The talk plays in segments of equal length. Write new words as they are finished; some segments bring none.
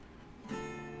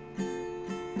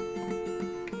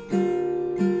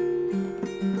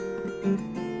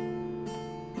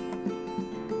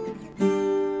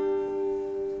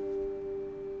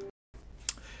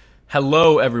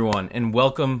Hello, everyone, and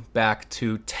welcome back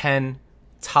to 10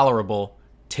 Tolerable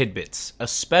Tidbits, a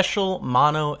special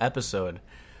mono episode.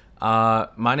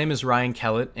 My name is Ryan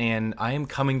Kellett, and I am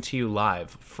coming to you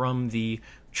live from the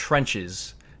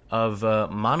trenches of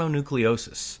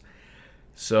mononucleosis.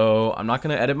 So I'm not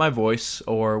going to edit my voice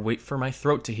or wait for my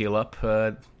throat to heal up.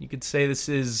 You could say this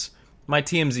is my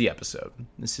TMZ episode.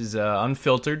 This is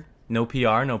unfiltered, no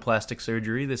PR, no plastic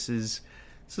surgery. This is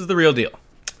the real deal.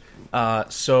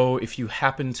 So if you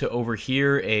happen to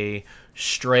overhear a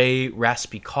stray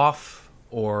raspy cough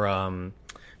or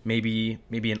maybe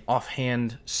an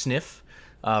offhand sniff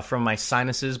from my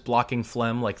sinuses blocking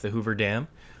phlegm like the Hoover Dam,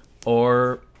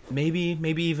 or maybe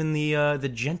even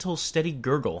the gentle steady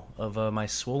gurgle of my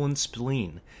swollen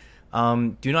spleen,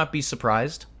 do not be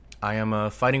surprised. I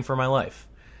am fighting for my life,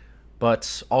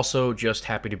 but also just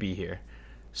happy to be here.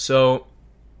 So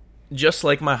just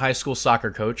like my high school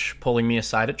soccer coach pulling me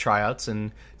aside at tryouts and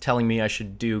telling me I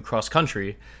should do cross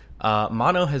country,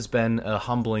 mono has been a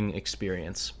humbling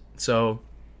experience. So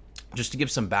just to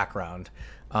give some background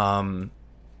and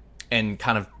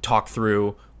kind of talk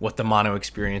through what the mono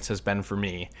experience has been for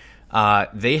me,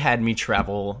 they had me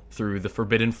travel through the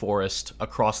Forbidden Forest,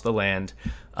 across the land,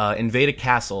 invade a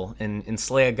castle, and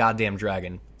slay a goddamn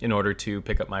dragon in order to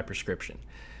pick up my prescription.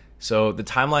 So the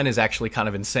timeline is actually kind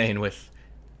of insane with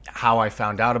how I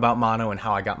found out about mono and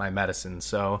how I got my medicine.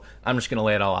 So I'm just going to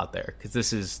lay it all out there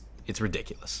because it's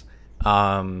ridiculous.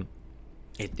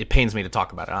 It pains me to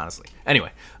talk about it, honestly.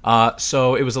 Anyway,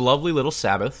 so it was a lovely little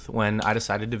Sabbath when I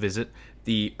decided to visit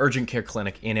the urgent care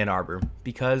clinic in Ann Arbor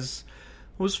because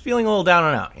I was feeling a little down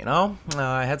and out, you know?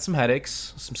 I had some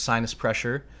headaches, some sinus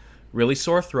pressure, really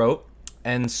sore throat,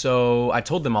 and so I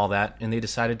told them all that, and they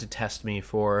decided to test me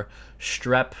for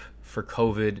strep, for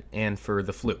COVID, and for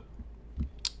the flu.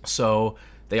 So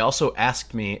they also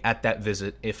asked me at that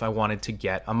visit if I wanted to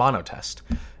get a mono test.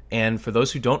 And for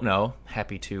those who don't know,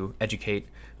 happy to educate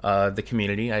the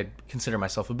community. I consider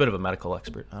myself a bit of a medical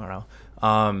expert. I don't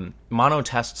know. Mono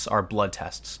tests are blood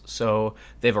tests. So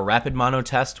they have a rapid mono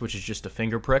test, which is just a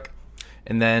finger prick,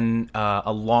 and then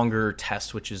a longer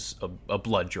test, which is a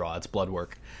blood draw. It's blood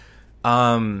work.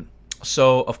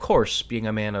 So, of course, being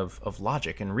a man of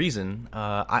logic and reason,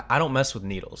 I don't mess with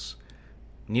needles.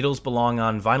 Needles belong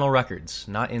on vinyl records,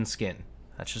 not in skin.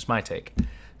 That's just my take.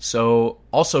 So,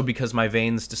 also because my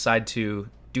veins decide to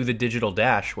do the digital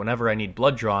dash whenever I need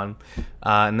blood drawn,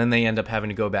 and then they end up having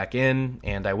to go back in,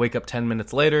 and I wake up 10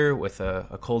 minutes later with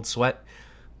a cold sweat,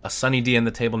 a Sunny D on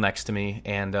the table next to me,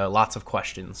 and lots of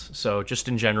questions. So, just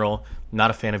in general,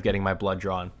 not a fan of getting my blood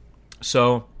drawn.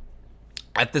 So,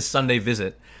 at this Sunday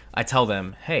visit, I tell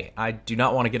them, hey, I do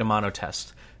not want to get a mono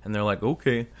test. And they're like,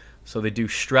 okay. So they do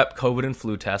strep, COVID, and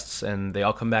flu tests, and they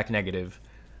all come back negative.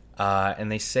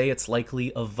 And they say it's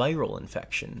likely a viral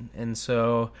infection. And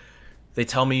so they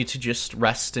tell me to just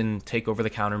rest and take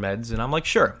over-the-counter meds, and I'm like,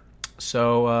 sure.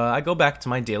 So I go back to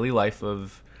my daily life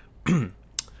of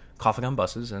coughing on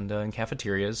buses and in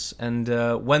cafeterias, and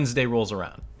Wednesday rolls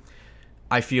around.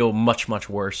 I feel much, much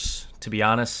worse. To be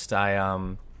honest,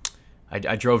 I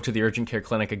drove to the urgent care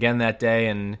clinic again that day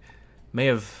and may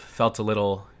have felt a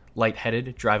little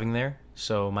lightheaded driving there,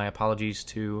 so my apologies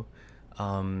to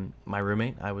my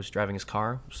roommate. I was driving his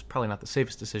car. It was probably not the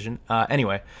safest decision.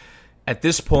 Anyway, at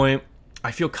this point,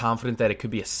 I feel confident that it could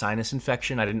be a sinus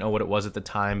infection. I didn't know what it was at the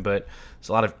time, but there's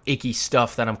a lot of icky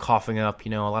stuff that I'm coughing up,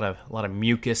 you know, a lot of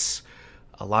mucus,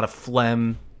 a lot of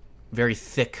phlegm, very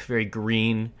thick, very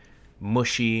green,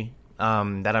 mushy,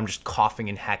 that I'm just coughing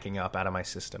and hacking up out of my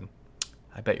system.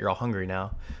 I bet you're all hungry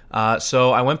now.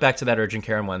 So I went back to that urgent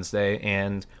care on Wednesday,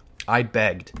 and I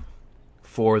begged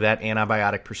for that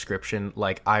antibiotic prescription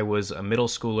like I was a middle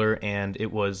schooler and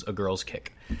it was a girl's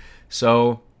kick.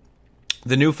 So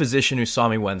the new physician who saw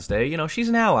me Wednesday, you know, she's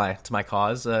an ally to my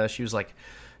cause. She was like,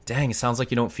 dang, it sounds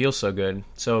like you don't feel so good.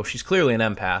 So she's clearly an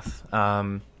empath.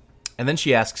 And then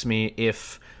she asks me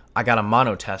if I got a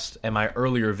mono test at my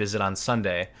earlier visit on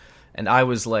Sunday. And I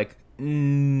was like,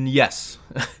 yes.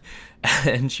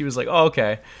 And she was like, oh,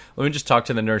 okay, let me just talk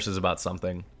to the nurses about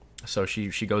something. So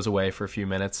she goes away for a few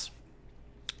minutes,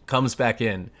 comes back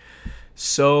in.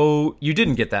 So you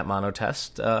didn't get that mono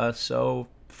test, so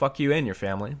fuck you and your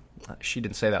family. She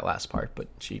didn't say that last part, but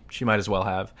she might as well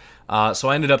have. So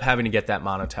I ended up having to get that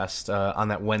mono test on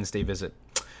that Wednesday visit.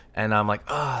 And I'm like,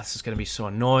 this is going to be so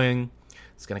annoying.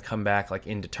 It's going to come back like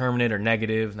indeterminate or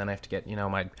negative, and then I have to get, you know,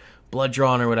 my blood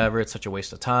drawn or whatever. It's such a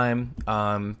waste of time.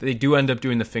 They do end up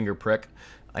doing the finger prick,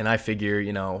 and I figure,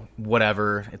 you know,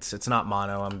 whatever. It's not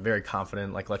mono. I'm very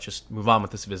confident. Like, let's just move on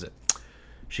with this visit.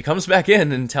 She comes back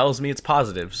in and tells me it's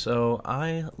positive, so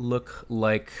I look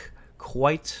like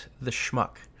quite the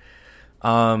schmuck.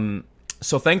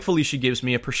 So thankfully, she gives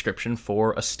me a prescription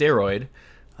for a steroid.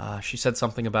 She said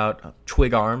something about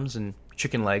twig arms and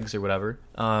chicken legs or whatever.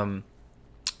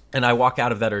 And I walk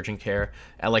out of that urgent care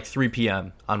at like 3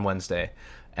 p.m. on Wednesday.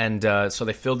 And so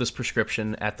they filled this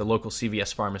prescription at the local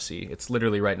CVS pharmacy. It's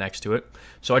literally right next to it.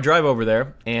 So I drive over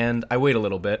there, and I wait a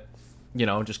little bit,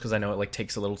 just because I know it like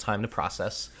takes a little time to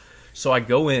process. So I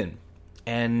go in,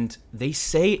 and they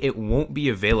say it won't be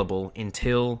available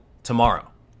until tomorrow.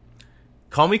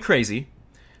 Call me crazy.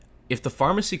 If the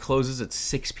pharmacy closes at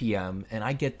 6 p.m. and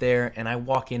I get there and I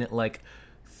walk in at like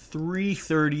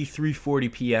 3:30,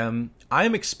 3:40 p.m., I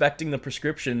am expecting the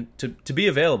prescription to be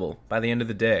available by the end of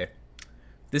the day.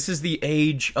 This is the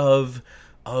age of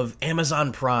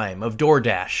Amazon Prime, of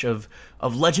DoorDash,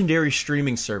 of legendary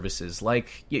streaming services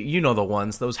like, you know the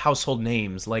ones, those household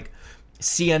names like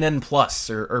CNN Plus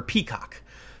or Peacock.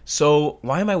 So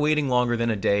why am I waiting longer than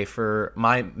a day for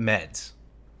my meds?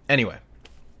 Anyway,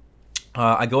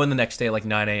 I go in the next day at like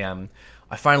 9 a.m.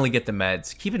 I finally get the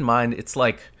meds. Keep in mind, it's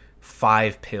like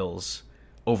 5 pills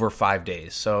over 5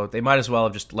 days. So they might as well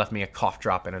have just left me a cough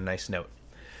drop and a nice note.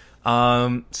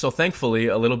 So thankfully,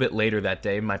 a little bit later that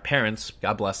day, my parents,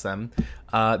 God bless them,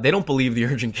 they don't believe the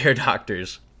urgent care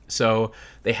doctors. So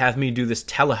they have me do this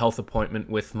telehealth appointment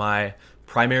with my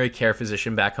primary care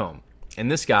physician back home.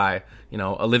 And this guy,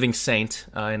 a living saint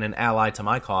and an ally to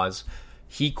my cause,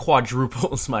 he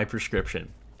quadruples my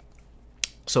prescription.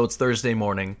 So it's Thursday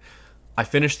morning. I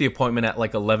finish the appointment at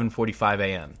like 11:45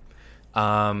 a.m.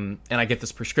 And I get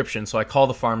this prescription. So I call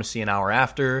the pharmacy an hour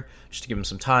after just to give them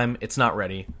some time. It's not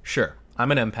ready. Sure,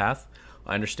 I'm an empath.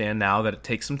 I understand now that it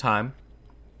takes some time.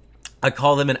 I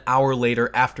call them an hour later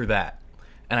after that,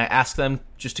 and I ask them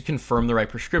just to confirm the right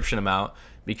prescription amount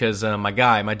because my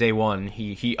day one,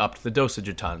 he upped the dosage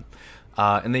a ton.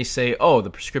 And they say, the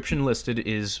prescription listed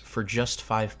is for just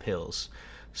 5 pills.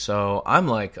 So I'm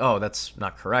like, that's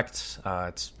not correct.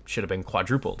 It should have been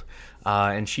quadrupled.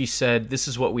 And she said, this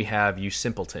is what we have, you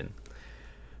simpleton.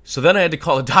 So then I had to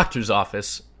call the doctor's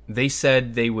office. They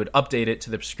said they would update it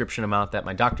to the prescription amount that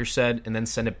my doctor said and then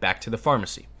send it back to the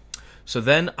pharmacy. So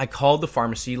then I called the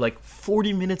pharmacy like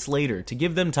 40 minutes later to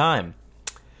give them time.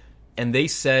 And they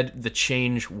said the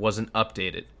change wasn't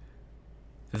updated.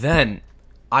 Then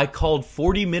I called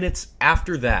 40 minutes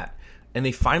after that, and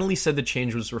they finally said the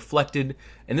change was reflected,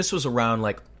 and this was around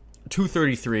like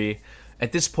 2:33.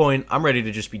 At this point, I'm ready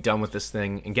to just be done with this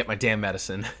thing and get my damn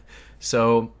medicine.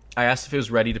 So I asked if it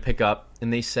was ready to pick up,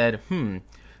 and they said,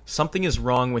 something is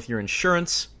wrong with your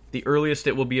insurance. The earliest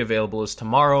it will be available is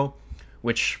tomorrow,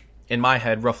 which in my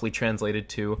head roughly translated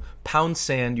to, pound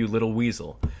sand, you little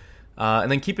weasel.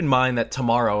 And then keep in mind that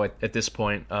tomorrow at this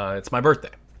point, it's my birthday.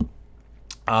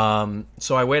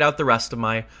 So I wait out the rest of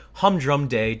my humdrum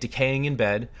day decaying in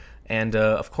bed, and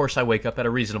of course I wake up at a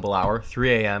reasonable hour,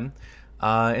 3 a.m.,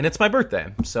 and it's my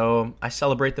birthday. So I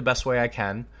celebrate the best way I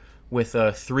can with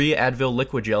 3 Advil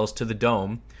liquid gels to the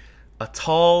dome, a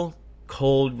tall,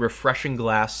 cold, refreshing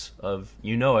glass of,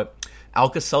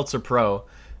 Alka-Seltzer Pro,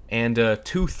 and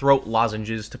 2 throat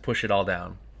lozenges to push it all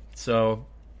down. So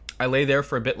I lay there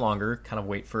for a bit longer, kind of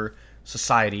wait for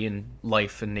society and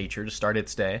life and nature to start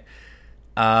its day.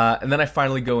 And then I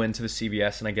finally go into the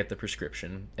CVS and I get the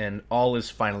prescription, and all is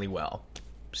finally well.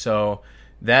 So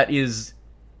that is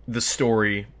the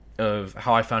story of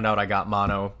how I found out I got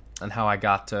mono and how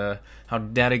how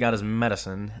Daddy got his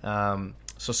medicine.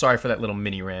 So sorry for that little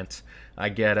mini rant. I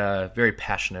get very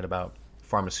passionate about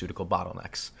pharmaceutical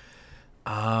bottlenecks.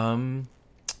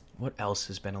 What else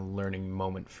has been a learning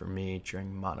moment for me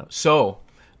during mono? So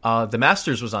the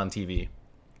Masters was on TV,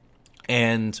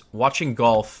 and watching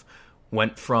golf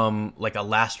went from like a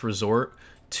last resort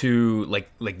to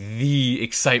like the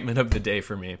excitement of the day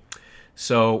for me.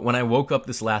 So when I woke up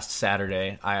this last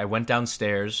Saturday, I went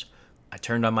downstairs, I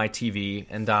turned on my TV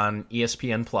and on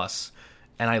ESPN Plus,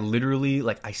 and I literally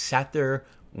I sat there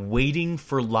waiting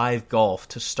for live golf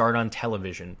to start on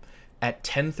television at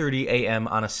 10:30 a.m.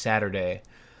 on a Saturday.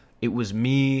 It was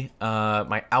me,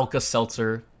 my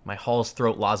Alka-Seltzer, my Hall's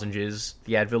Throat lozenges,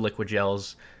 the Advil liquid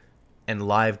gels, and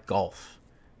live golf.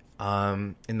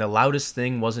 And the loudest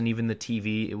thing wasn't even the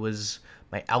TV, it was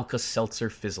my Alka-Seltzer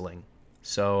fizzling.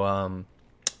 So,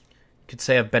 could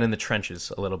say I've been in the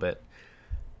trenches a little bit.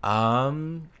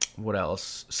 What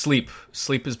else? Sleep.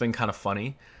 Sleep has been kind of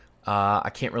funny. I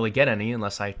can't really get any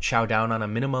unless I chow down on a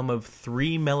minimum of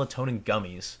 3 melatonin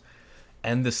gummies.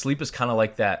 And the sleep is kind of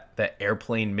like that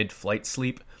airplane mid-flight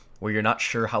sleep where you're not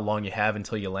sure how long you have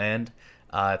until you land.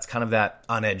 It's kind of that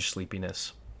on-edge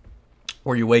sleepiness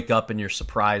where you wake up and you're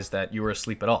surprised that you were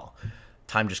asleep at all.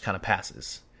 Time just kind of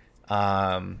passes.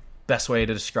 Best way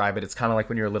to describe it, it's kind of like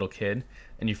when you're a little kid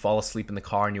and you fall asleep in the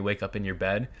car and you wake up in your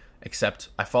bed, except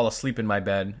I fall asleep in my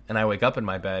bed and I wake up in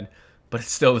my bed, but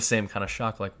it's still the same kind of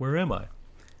shock, like, where am I?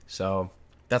 So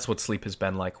that's what sleep has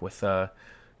been like with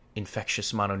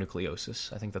infectious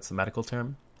mononucleosis. I think that's the medical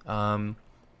term.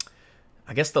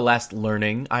 I guess the last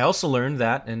learning, I also learned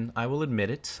that, and I will admit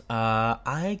it,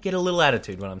 I get a little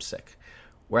attitude when I'm sick,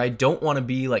 where I don't want to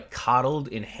be like coddled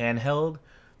in handheld,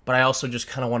 but I also just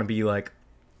kind of want to be like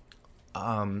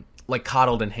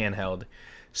coddled in handheld.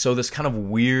 So this kind of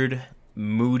weird,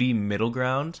 moody middle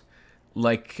ground,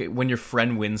 like when your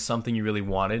friend wins something you really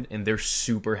wanted and they're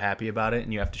super happy about it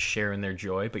and you have to share in their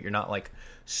joy, but you're not like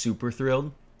super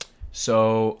thrilled.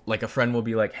 So, like, a friend will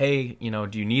be like, hey,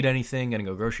 do you need anything? Gonna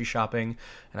go grocery shopping?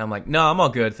 And I'm like, no, I'm all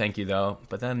good, thank you, though.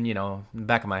 But then, in the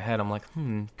back of my head, I'm like,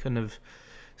 couldn't have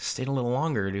stayed a little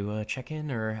longer to check in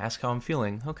or ask how I'm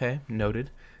feeling. Okay,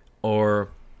 noted. Or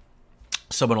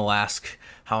someone will ask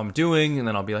how I'm doing, and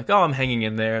then I'll be like, oh, I'm hanging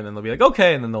in there. And then they'll be like,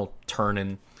 okay. And then they'll turn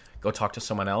and go talk to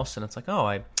someone else. And it's like, oh,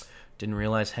 I didn't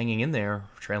realize hanging in there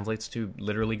translates to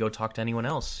literally go talk to anyone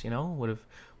else, Would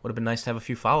have been nice to have a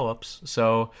few follow-ups.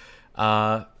 So...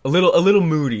 a little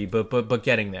moody, but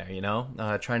getting there,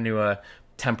 trying to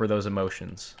temper those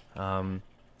emotions.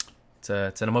 It's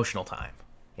an emotional time,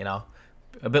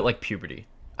 a bit like puberty.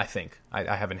 I think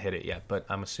I haven't hit it yet, but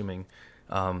I'm assuming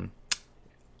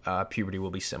puberty will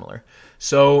be similar.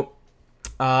 So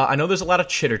I know there's a lot of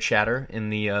chitter chatter in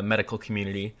the medical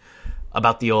community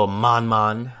about the old mon.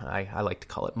 I like to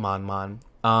call it mon.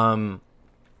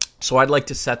 So I'd like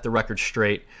to set the record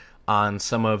straight on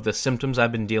some of the symptoms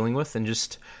I've been dealing with and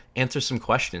just answer some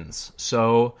questions.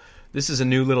 So this is a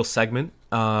new little segment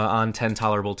on 10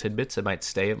 tolerable tidbits. It might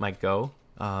stay, it might go.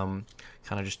 Kind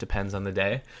of just depends on the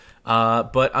day.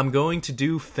 But I'm going to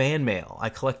do fan mail. I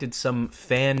collected some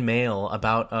fan mail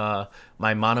about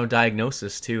my mono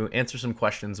diagnosis to answer some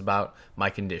questions about my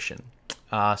condition.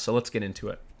 So let's get into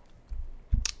it.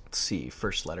 Let's see,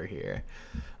 first letter here.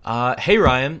 Hey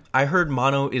Ryan, I heard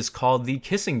mono is called the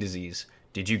kissing disease.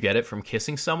 Did you get it from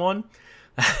kissing someone?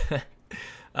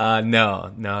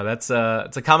 No, it's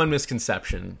a common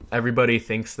misconception. Everybody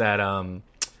thinks that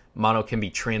mono can be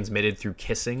transmitted through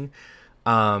kissing,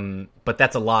 but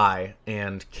that's a lie,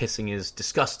 and kissing is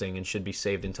disgusting and should be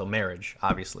saved until marriage,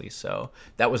 obviously. So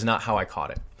that was not how I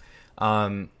caught it.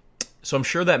 So I'm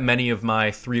sure that many of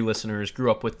my 3 listeners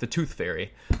grew up with the tooth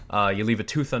fairy. You leave a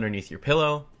tooth underneath your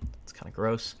pillow. It's kind of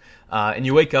gross. And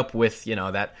you wake up with,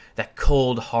 that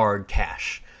cold, hard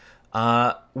cash.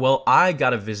 Well, I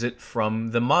got a visit from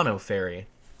the Mono Fairy.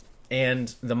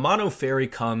 And the Mono Fairy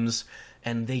comes,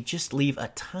 and they just leave a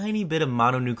tiny bit of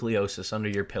mononucleosis under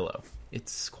your pillow.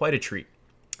 It's quite a treat.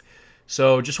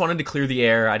 So just wanted to clear the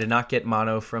air. I did not get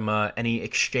mono from any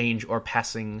exchange or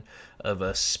passing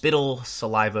of spittle,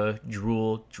 saliva,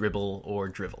 drool, dribble, or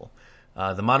drivel.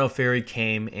 The Mono Fairy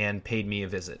came and paid me a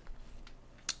visit.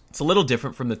 It's a little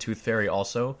different from the Tooth Fairy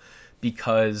also,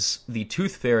 because the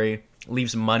Tooth Fairy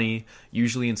leaves money,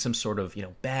 usually in some sort of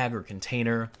bag or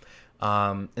container,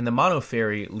 and the Mono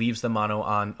Fairy leaves the mono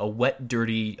on a wet,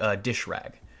 dirty dish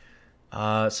rag.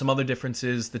 Some other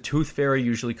differences: the Tooth Fairy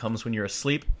usually comes when you're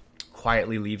asleep,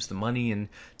 quietly leaves the money, and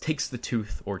takes the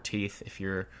tooth or teeth if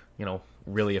you're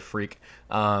really a freak,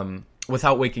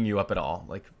 without waking you up at all.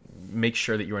 Like, make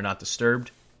sure that you are not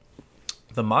disturbed.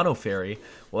 The Mono Fairy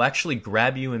will actually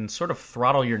grab you and sort of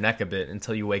throttle your neck a bit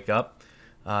until you wake up,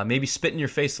 maybe spit in your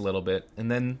face a little bit, and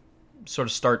then sort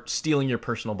of start stealing your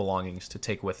personal belongings to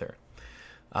take with her.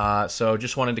 So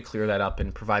just wanted to clear that up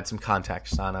and provide some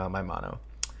context on my mono.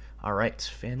 All right,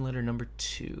 fan letter number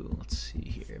 2. Let's see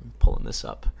here. I'm pulling this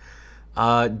up.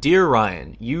 Dear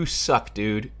Ryan, you suck,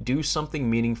 dude. Do something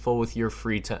meaningful with your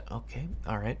free time. Okay,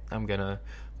 all right. I'm going to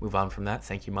move on from that.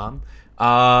 Thank you, Mom.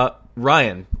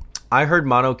 Ryan, I heard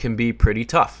mono can be pretty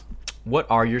tough. What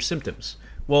are your symptoms?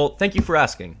 Well, thank you for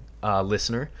asking,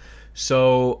 listener.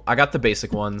 So I got the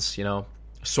basic ones,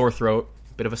 sore throat,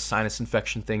 bit of a sinus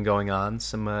infection thing going on,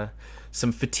 some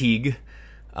fatigue.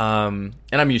 And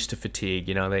I'm used to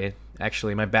fatigue,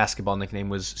 my basketball nickname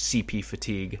was CP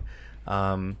Fatigue.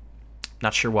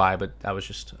 Not sure why, but that was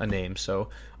just a name. So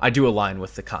I do align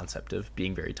with the concept of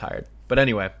being very tired. But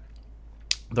anyway,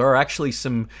 there are actually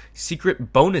some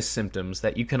secret bonus symptoms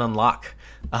that you can unlock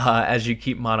as you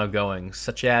keep mono going,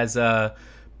 such as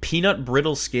peanut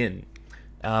brittle skin.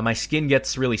 My skin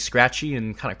gets really scratchy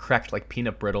and kind of cracked like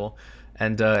peanut brittle,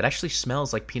 and it actually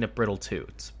smells like peanut brittle too.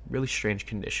 It's a really strange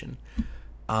condition.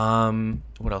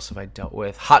 What else have I dealt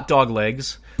with? Hot dog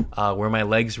legs, where my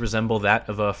legs resemble that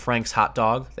of a Frank's hot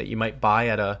dog that you might buy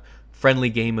at a friendly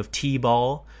game of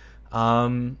t-ball.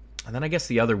 And then I guess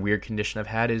the other weird condition I've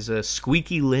had is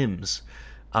squeaky limbs.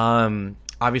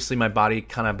 obviously my body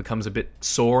kind of becomes a bit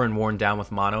sore and worn down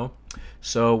with mono.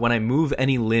 So when I move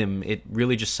any limb, it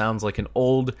really just sounds like an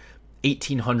old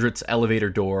 1800s elevator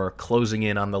door closing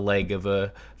in on the leg of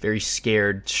a very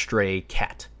scared stray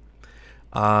cat.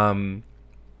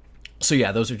 So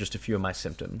yeah, those are just a few of my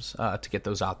symptoms to get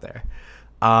those out there.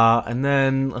 And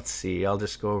then, let's see, I'll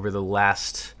just go over the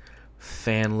last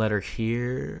fan letter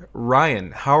here.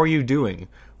 Ryan, how are you doing?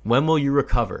 When will you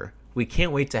recover? We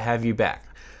can't wait to have you back.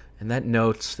 And that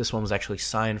note, this one was actually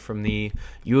signed from the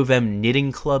U of M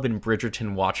Knitting Club in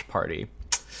Bridgerton watch party.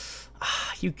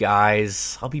 You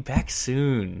guys, I'll be back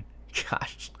soon.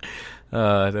 Gosh,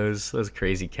 those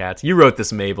crazy cats. You wrote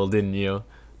this, Mabel, didn't you?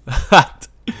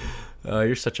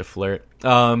 You're such a flirt.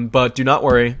 But do not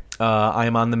worry. I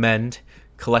am on the mend,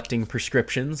 collecting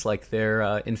prescriptions like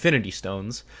they're infinity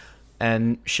stones,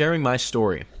 and sharing my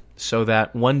story so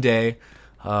that one day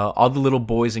all the little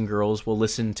boys and girls will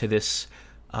listen to this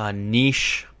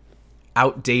niche,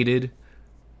 outdated,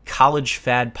 college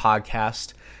fad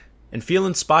podcast and feel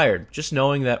inspired, just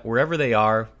knowing that wherever they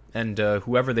are and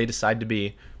whoever they decide to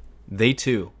be, they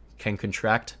too can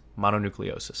contract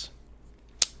mononucleosis.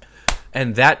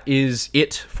 And that is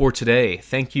it for today.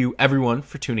 Thank you, everyone,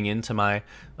 for tuning in to my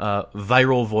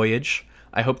viral voyage.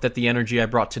 I hope that the energy I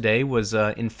brought today was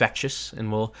infectious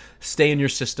and will stay in your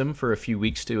system for a few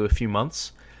weeks to a few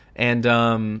months. And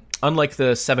unlike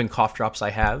the 7 cough drops I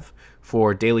have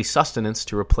for daily sustenance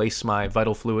to replace my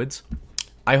vital fluids,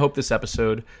 I hope this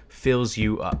episode fills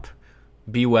you up.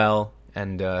 Be well,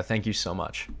 and thank you so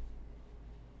much.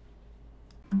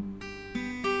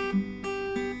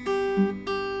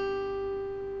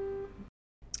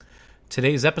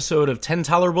 Today's episode of 10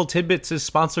 Tolerable Tidbits is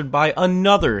sponsored by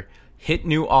another hit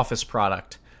new Office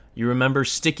product. You remember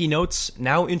sticky notes?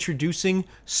 Now introducing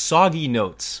soggy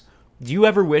notes. Do you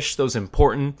ever wish those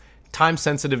important,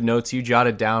 time-sensitive notes you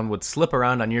jotted down would slip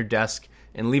around on your desk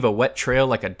and leave a wet trail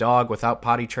like a dog without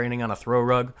potty training on a throw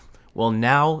rug? Well,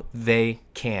 now they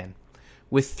can.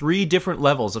 With 3 different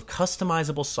levels of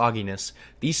customizable sogginess,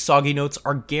 these soggy notes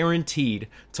are guaranteed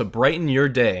to brighten your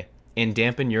day and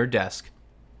dampen your desk.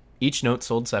 Each note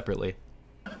sold separately.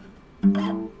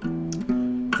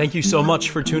 Thank you so much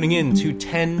for tuning in to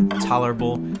 10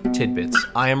 Tolerable Tidbits.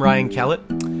 I am Ryan Kellett.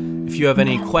 If you have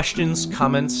any questions,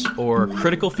 comments, or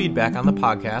critical feedback on the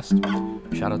podcast,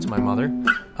 shout out to my mother,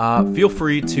 feel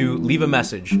free to leave a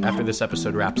message after this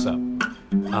episode wraps up.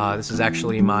 This is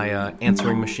actually my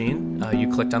answering machine. You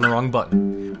clicked on the wrong button.